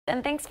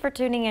And thanks for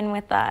tuning in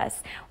with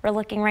us. We're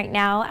looking right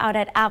now out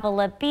at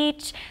Avila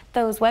Beach.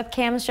 Those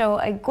webcams show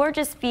a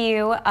gorgeous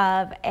view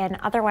of an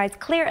otherwise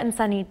clear and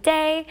sunny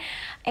day,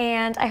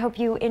 and I hope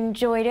you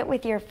enjoyed it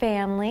with your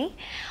family.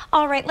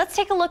 All right, let's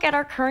take a look at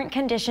our current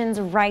conditions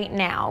right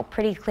now.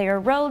 Pretty clear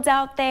roads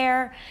out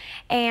there,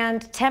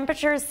 and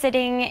temperatures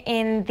sitting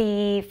in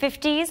the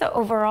 50s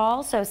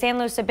overall. So San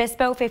Luis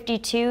Obispo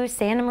 52,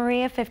 Santa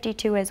Maria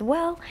 52 as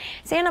well,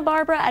 Santa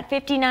Barbara at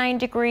 59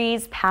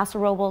 degrees, Paso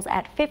Robles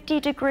at 50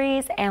 degrees,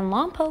 and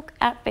Lompoc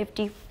at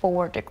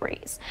 54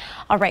 degrees.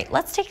 All right,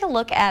 let's take a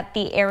look at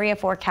the area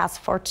forecast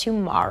for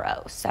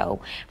tomorrow. So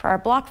for our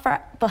Black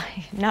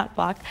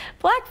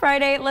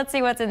Friday, let's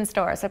see what's in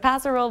store. So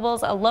Paso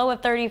Robles, a low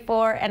of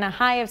 34 and a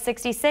high of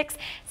 66.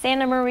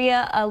 Santa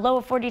Maria, a low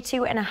of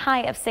 42 and a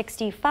high of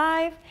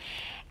 65.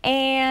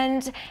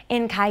 And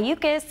in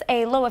Cayucos,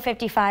 a low of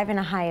 55 and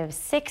a high of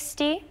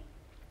 60.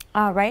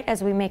 All right,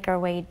 as we make our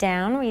way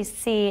down, we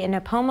see in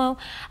Nipomo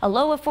a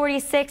low of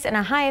 46 and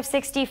a high of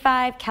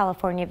 65.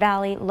 California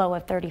Valley, low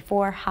of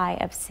 34, high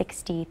of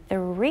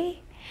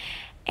 63.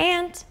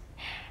 And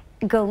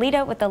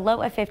Goleta with a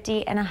low of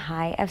 50 and a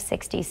high of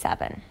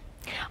 67.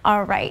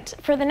 All right,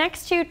 for the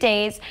next 2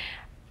 days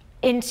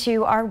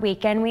into our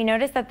weekend, we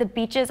notice that the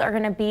beaches are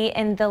going to be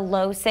in the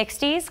low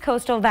 60s,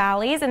 coastal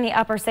valleys in the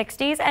upper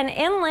 60s, and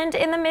inland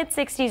in the mid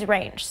 60s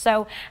range.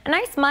 So a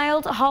nice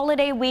mild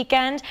holiday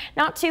weekend,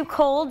 not too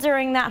cold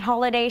during that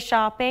holiday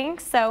shopping.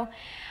 So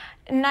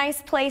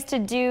nice place to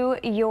do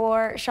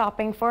your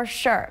shopping for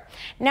sure.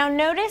 Now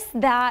notice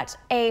that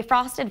a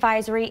frost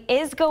advisory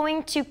is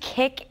going to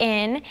kick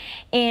in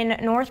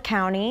North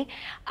County,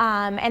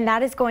 and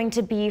that is going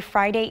to be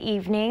Friday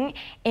evening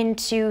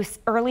into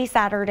early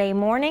Saturday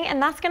morning, and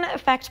that's going to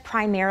affect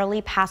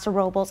primarily Paso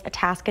Robles,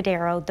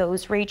 Atascadero,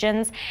 those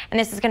regions. And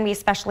this is going to be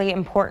especially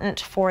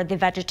important for the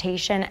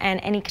vegetation and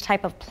any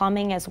type of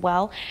plumbing as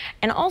well.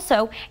 And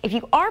also, if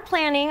you are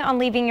planning on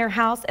leaving your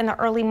house in the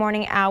early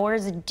morning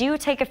hours, do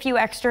take a few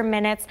extra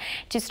minutes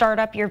to start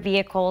up your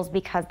vehicles,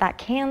 because that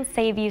can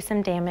save you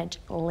some damage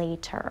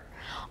later.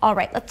 All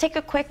right, let's take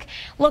a quick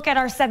look at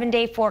our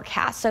 7-day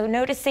forecast. So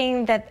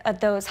noticing that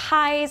those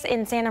highs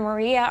in Santa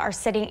Maria are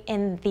sitting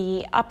in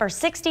the upper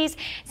 60s,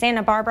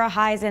 Santa Barbara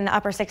highs in the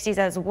upper 60s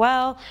as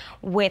well,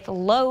 with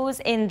lows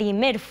in the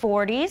mid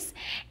 40s.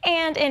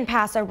 And in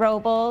Paso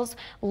Robles,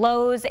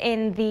 lows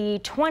in the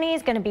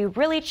 20s, going to be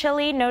really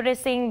chilly,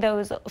 noticing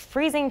those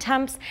freezing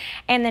temps.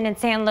 And then in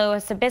San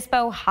Luis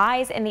Obispo,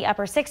 highs in the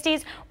upper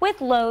 60s with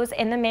lows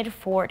in the mid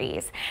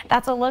 40s.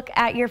 That's a look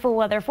at your full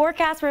weather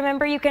forecast.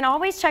 Remember, you can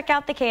always check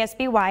out the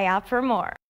KSBY app for more.